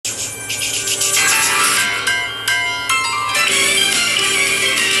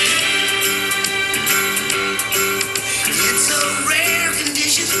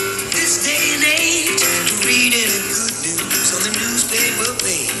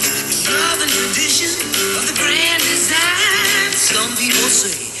edition of the grand design. Some people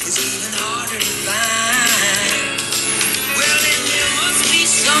say it's even harder to find. Well, then there must be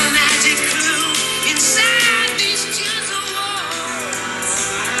some magic clue inside these gentle walls.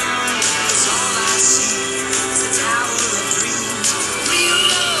 'Cause all I see is a tower of dreams, real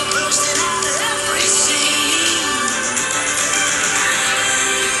love bursting out of every scene.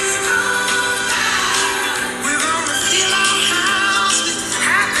 We're gonna fill our house with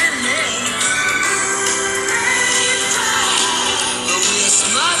happiness, but we'll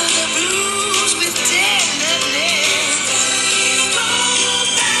smother the blues with tenderness.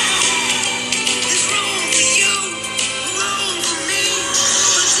 There's room for you, room for me,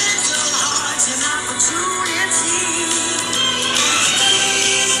 for gentle hearts and opportunity.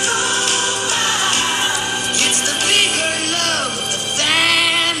 It's the bigger love of the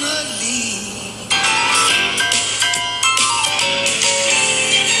family.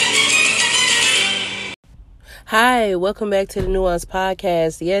 Hi, welcome back to the Nuance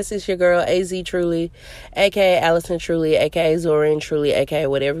Podcast. Yes, it's your girl, AZ Truly, a.k.a. Allison Truly, a.k.a. Zorin Truly, a.k.a.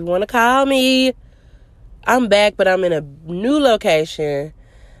 whatever you want to call me. I'm back, but I'm in a new location.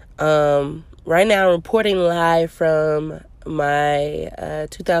 Right now, I'm reporting live from my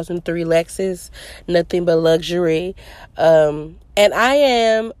 2003 Lexus, nothing but luxury. And I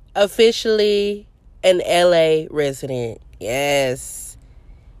am officially an LA resident. Yes.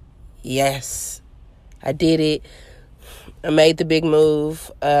 I did it. I made the big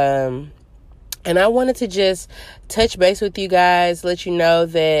move. And I wanted to just touch base with you guys, let you know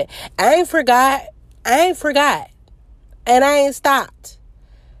that I ain't forgot. And I ain't stopped.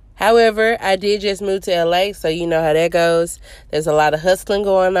 However, I did just move to LA, so you know how that goes. There's a lot of hustling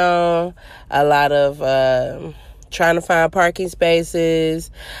going on, a lot of trying to find parking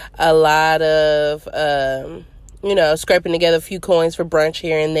spaces, a lot of scraping together a few coins for brunch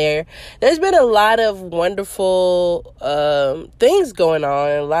here and there. There's been a lot of wonderful things going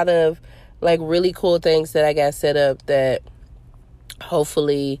on, a lot of really cool things that I got set up that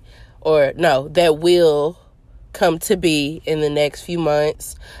that will come to be in the next few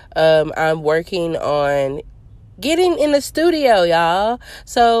months. I'm working on getting in the studio, y'all,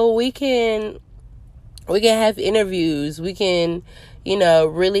 so we can have interviews. We can,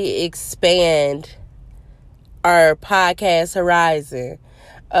 really expand our podcast horizon.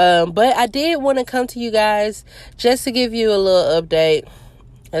 But I did want to come to you guys just to give you a little update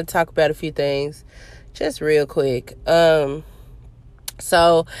and talk about a few things just real quick.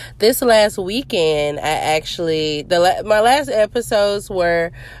 So this last weekend, my last episodes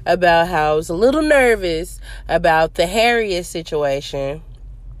were about how I was a little nervous about the Harriet situation.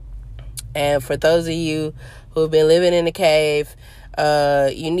 And for those of you who've been living in the cave,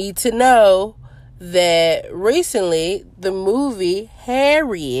 you need to know that recently the movie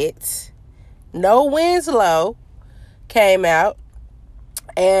Harriet, Noah Winslow, came out.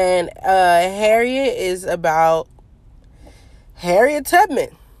 And Harriet is about Harriet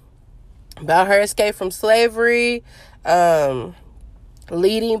Tubman, about her escape from slavery,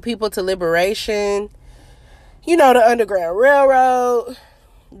 leading people to liberation, the Underground Railroad,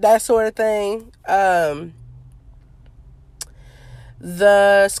 that sort of thing.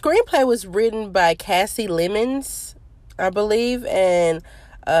 The screenplay was written by Cassie Lemons, I believe, and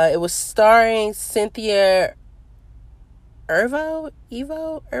it was starring Cynthia Erivo.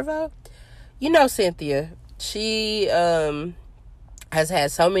 Cynthia. She has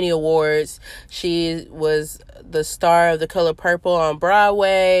had so many awards. She was the star of The Color Purple on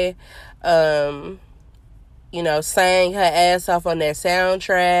Broadway. Sang her ass off on that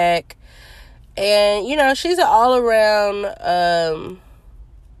soundtrack. And, she's an all around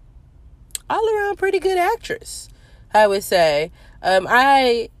pretty good actress, I would say.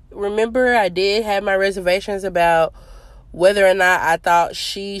 I remember I did have my reservations about whether or not I thought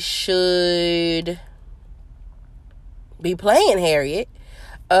she should be playing Harriet.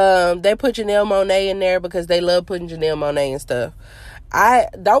 They put Janelle Monáe in there because they love putting Janelle Monáe and stuff.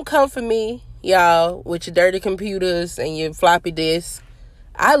 Don't come for me, y'all, with your dirty computers and your floppy disks.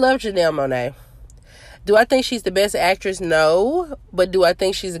 I love Janelle Monáe. Do I think she's the best actress? No. But do I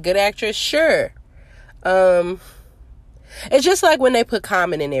think she's a good actress? Sure. It's just like when they put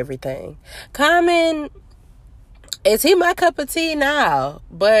Common in everything. Common, is he my cup of tea? No.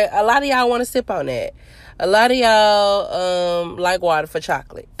 But a lot of y'all want to sip on that. A lot of y'all like water for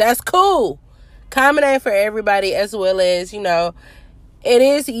chocolate. That's cool. Common ain't for everybody, as well as, it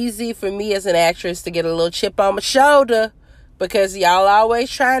is easy for me as an actress to get a little chip on my shoulder because y'all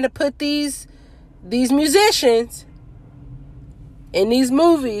always trying to put these musicians in these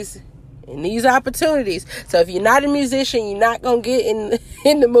movies and these opportunities. So if you're not a musician, you're not going to get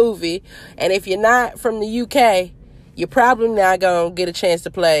in the movie. And if you're not from the UK, you're probably not going to get a chance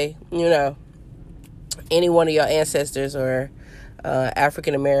to play, any one of your ancestors or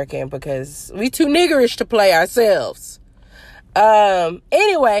African American, because we too niggerish to play ourselves.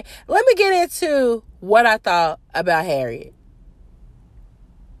 Anyway, let me get into what I thought about Harriet.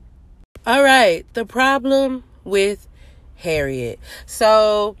 All right, the problem with Harriet.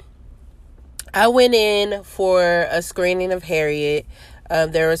 So I went in for a screening of Harriet.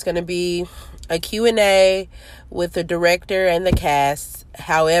 There was going to be a Q&A with the director and the cast.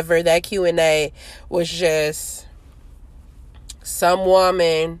 However, that Q&A was just some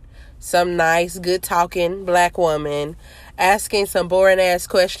woman, some nice, good talking black woman asking some boring ass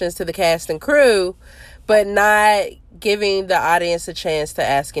questions to the cast and crew, but not giving the audience a chance to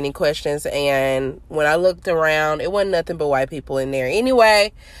ask any questions. And when I looked around, it wasn't nothing but white people in there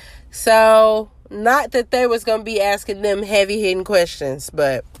anyway. So not that they was going to be asking them heavy hitting questions,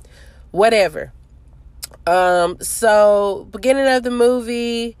 but whatever. So beginning of the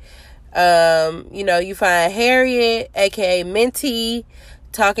movie, you find Harriet, aka Minty,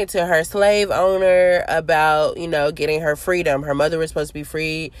 talking to her slave owner about, getting her freedom. Her mother was supposed to be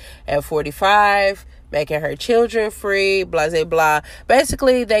free at 45, making her children free, blah, blah, blah.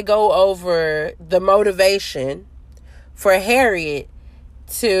 Basically, they go over the motivation for Harriet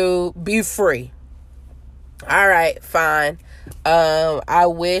to be free. All right, fine. I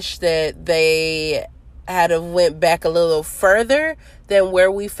wish that they had have went back a little further than where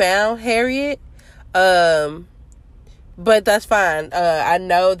we found Harriet. But that's fine. I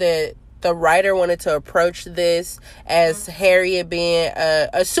know that the writer wanted to approach this as Harriet being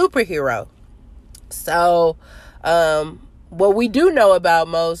a superhero. So, what we do know about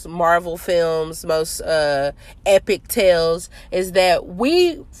most Marvel films, most epic tales, is that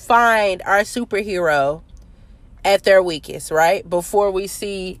we find our superhero at their weakest, right? Before we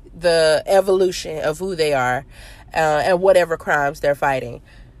see the evolution of who they are and whatever crimes they're fighting.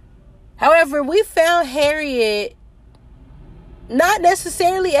 However, we found Harriet not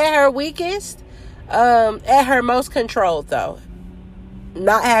necessarily at her weakest, at her most controlled, though.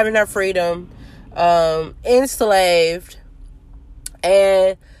 Not having her freedom, enslaved,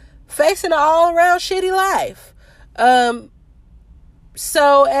 and facing an all-around shitty life.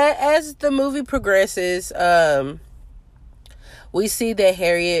 So as the movie progresses, we see that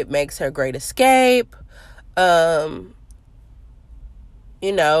Harriet makes her great escape. We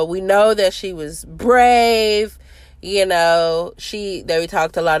know that she was brave. We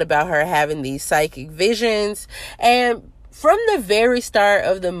talked a lot about her having these psychic visions. And from the very start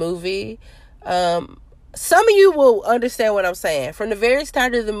of the movie, some of you will understand what I'm saying. From the very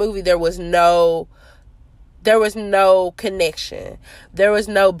start of the movie, there was no connection. There was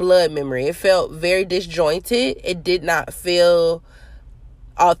no blood memory. It felt very disjointed. It did not feel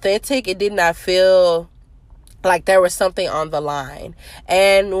authentic. It did not feel like there was something on the line.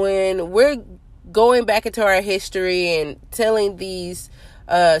 And when we're going back into our history and telling these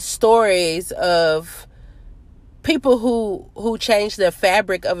stories of people who changed the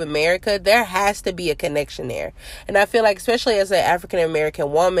fabric of America, there has to be a connection there. And I feel like, especially as an African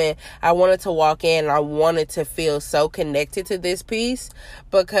American woman, I wanted to walk in and I wanted to feel so connected to this piece,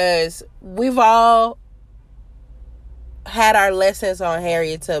 because we've all had our lessons on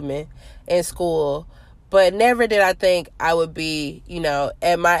Harriet Tubman in school, but never did I think I would be,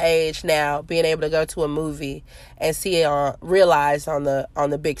 at my age now, being able to go to a movie and see it realized on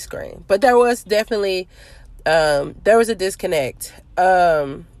the big screen. But there was definitely there was a disconnect.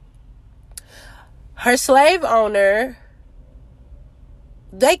 Her slave owner,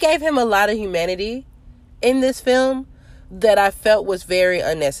 they gave him a lot of humanity in this film that I felt was very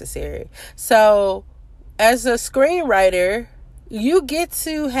unnecessary. So, as a screenwriter, you get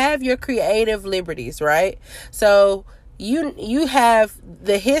to have your creative liberties, right? So, you have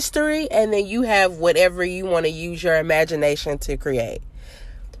the history, and then you have whatever you want to use your imagination to create.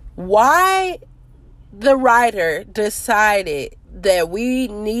 Why the writer decided that we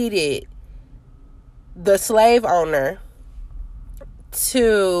needed the slave owner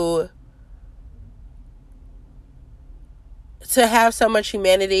to have so much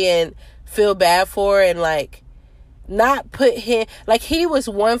humanity and feel bad for, and not put him, he was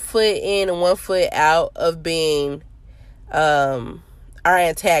 1 foot in and 1 foot out of being our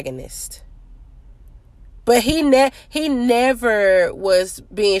antagonist. But he never was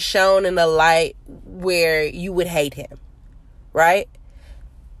being shown in a light where you would hate him, right?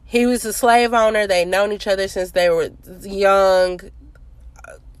 He was a slave owner. They'd known each other since they were young,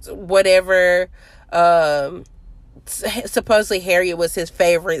 whatever. supposedly Harriet was his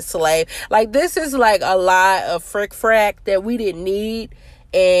favorite slave. Like, this is like a lot of frick-frack that we didn't need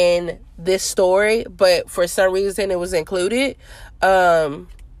in this story, but for some reason it was included.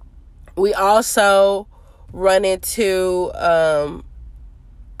 We also run into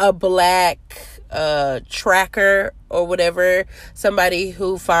a black tracker or whatever, somebody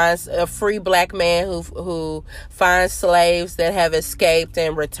who finds a free black man who finds slaves that have escaped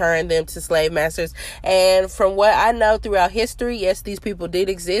and returned them to slave masters. And from what I know throughout history, yes, these people did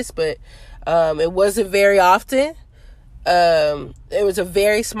exist, but it wasn't very often. It was a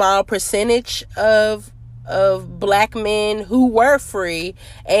very small percentage of black men who were free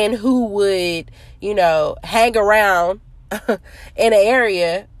and who would, hang around in an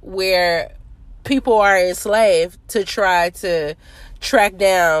area where people are enslaved to try to track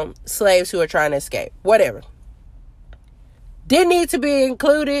down slaves who are trying to escape. Whatever. Didn't need to be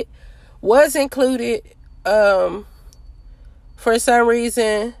included. Was included. For some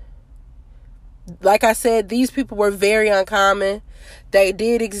reason, like I said, these people were very uncommon. They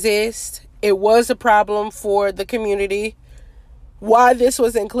did exist. It was a problem for the community. Why this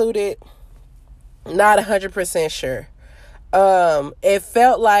was included, not 100% sure. It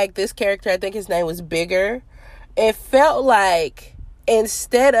felt like this character, I think his name was Bigger. It felt like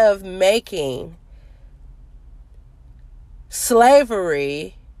instead of making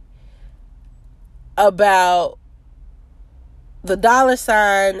slavery about the dollar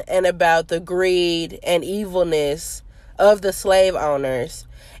sign and about the greed and evilness of the slave owners,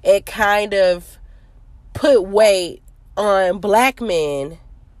 it kind of put weight on black men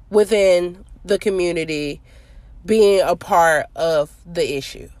within the community being a part of the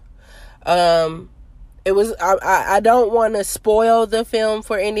issue. It was, I don't want to spoil the film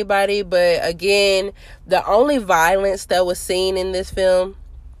for anybody, but again, the only violence that was seen in this film,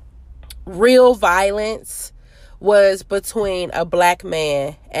 real violence, was between a black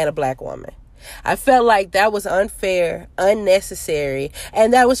man and a black woman. I felt like that was unfair, unnecessary,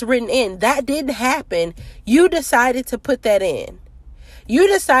 and that was written in. That didn't happen. You decided to put that in. You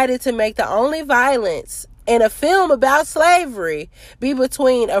decided to make the only violence in a film about slavery be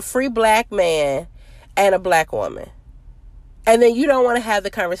between a free black man and a black woman. And then you don't want to have the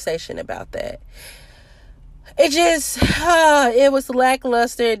conversation about that. It just, it was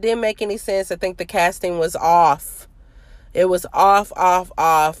lackluster. It didn't make any sense. I think the casting was off. It was off.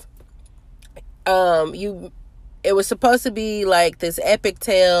 It was supposed to be like this epic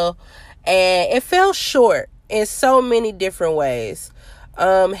tale, and it fell short in so many different ways.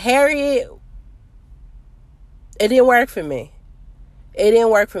 Harriet, it didn't work for me.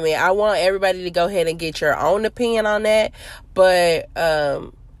 I want everybody to go ahead and get your own opinion on that, but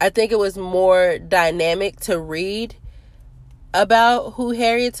I think it was more dynamic to read about who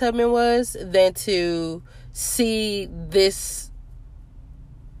Harriet Tubman was than to see this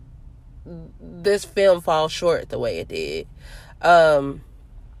film fall short the way it did.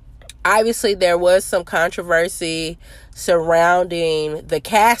 Obviously there was some controversy surrounding the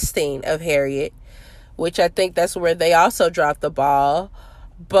casting of Harriet, which I think that's where they also dropped the ball.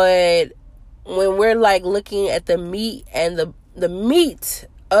 But when we're like looking at the meat and the meat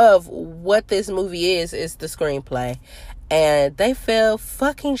of what this movie is the screenplay, and they fell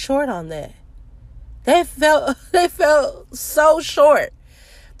fucking short on that. They fell so short.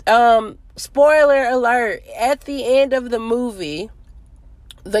 Spoiler alert, at the end of the movie,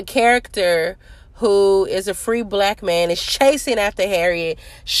 the character who is a free black man is chasing after Harriet,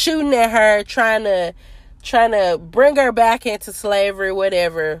 shooting at her, trying to bring her back into slavery,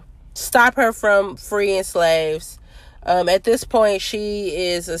 whatever, stop her from freeing slaves. At this point, she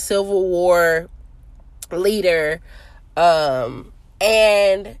is a Civil War leader,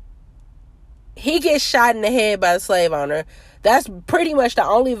 and he gets shot in the head by the slave owner. That's pretty much the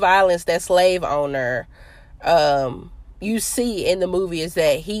only violence that slave owner you see in the movie, is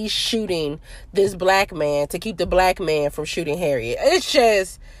that he's shooting this black man to keep the black man from shooting Harriet. It's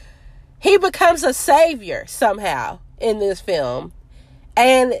just, he becomes a savior somehow in this film.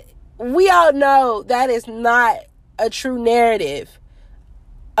 And we all know that is not a true narrative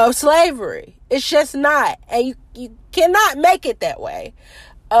of slavery. It's just not. And you cannot make it that way.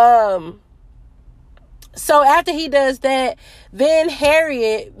 So after he does that, then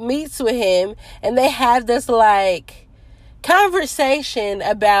Harriet meets with him, and they have this like conversation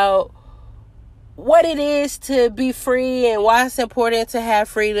about what it is to be free and why it's important to have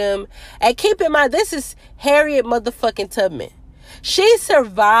freedom. And keep in mind, this is Harriet motherfucking Tubman. She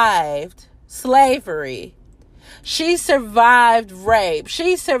survived slavery. She survived rape.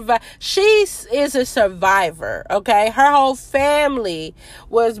 She is a survivor, okay? Her whole family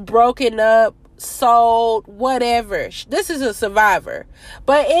was broken up, sold, whatever. This is a survivor.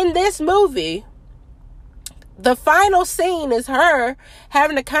 But in this movie, the final scene is her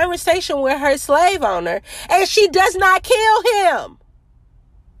having a conversation with her slave owner, and she does not kill him.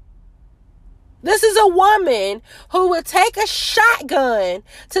 This is a woman who would take a shotgun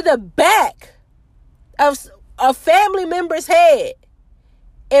to the back of a family member's head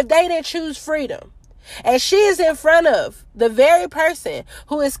if they didn't choose freedom. And she is in front of the very person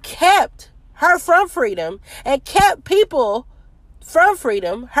who has kept her from freedom and kept people from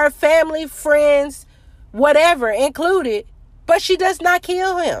freedom, her family, friends, whatever included, but she does not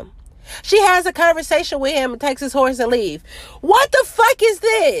kill him. She has a conversation with him and takes his horse and leaves. What the fuck is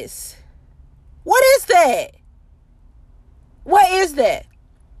this? What is that? What is that?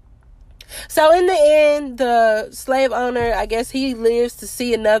 So in the end, the slave owner, I guess he lives to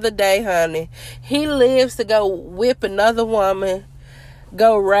see another day, honey. He lives to go whip another woman,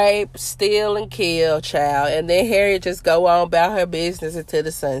 go rape, steal, and kill, child. And then Harriet just go on about her business until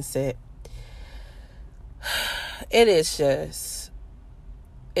the sunset. It is just,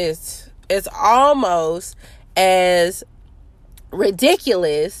 it's almost as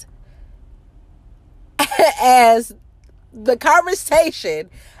ridiculous as the conversation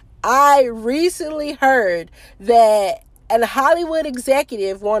I recently heard that a Hollywood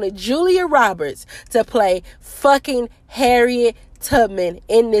executive wanted Julia Roberts to play fucking Harriet Tubman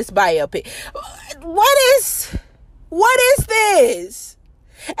in this biopic. What is this?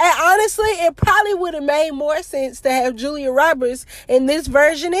 And honestly, it probably would have made more sense to have Julia Roberts in this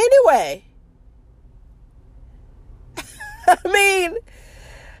version anyway. I mean,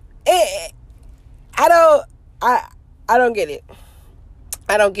 I don't get it.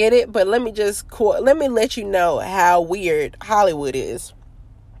 I don't get it, but let me let you know how weird Hollywood is.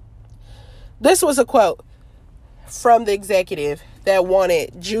 This was a quote from the executive that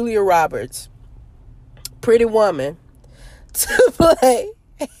wanted Julia Roberts, Pretty Woman, to play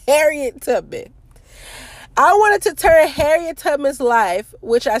Harriet Tubman. I wanted to turn Harriet Tubman's life,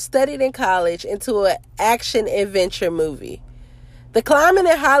 which I studied in college, into an action-adventure movie. The climate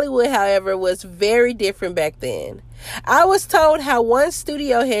in Hollywood, however, was very different back then. I was told how one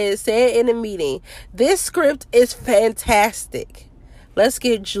studio head said in a meeting, "This script is fantastic. Let's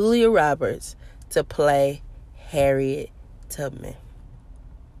get Julia Roberts to play Harriet Tubman."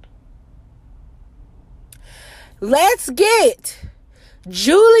 Let's get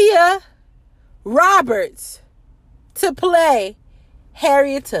Julia Roberts to play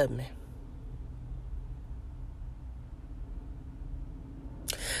Harriet Tubman.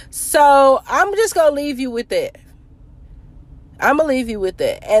 So I'm just going to leave you with that. I'm going to leave you with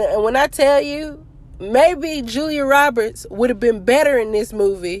that. And when I tell you, maybe Julia Roberts would have been better in this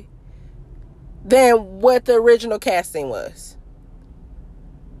movie than what the original casting was.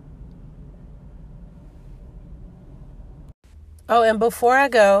 Oh, and before I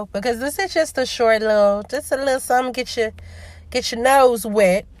go, because this is just a little something, get your nose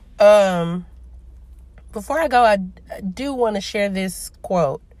wet. Before I go, I do want to share this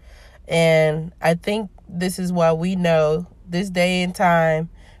quote. And I think this is why we know this day and time,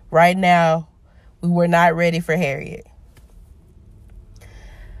 right now, we were not ready for Harriet.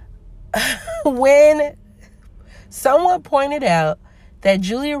 When someone pointed out that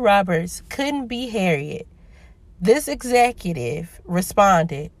Julia Roberts couldn't be Harriet, this executive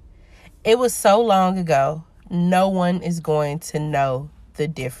responded, "It was so long ago, no one is going to know the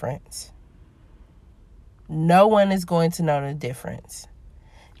difference." No one is going to know the difference.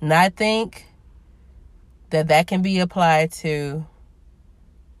 And I think that can be applied to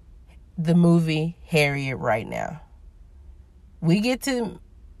the movie Harriet right now. We get to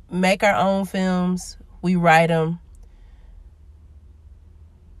make our own films. We write them.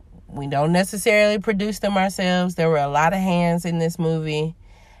 We don't necessarily produce them ourselves. There were a lot of hands in this movie.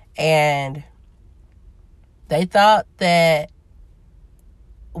 And they thought that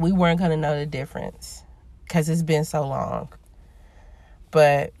we weren't going to know the difference because it's been so long.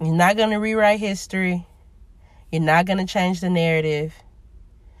 But you're not going to rewrite history. You're not going to change the narrative.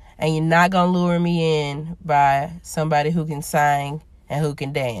 And you're not going to lure me in by somebody who can sing and who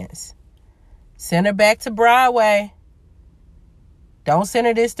can dance. Send her back to Broadway. Don't send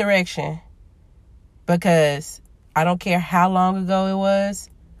her this direction. Because I don't care how long ago it was,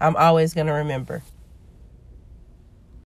 I'm always going to remember.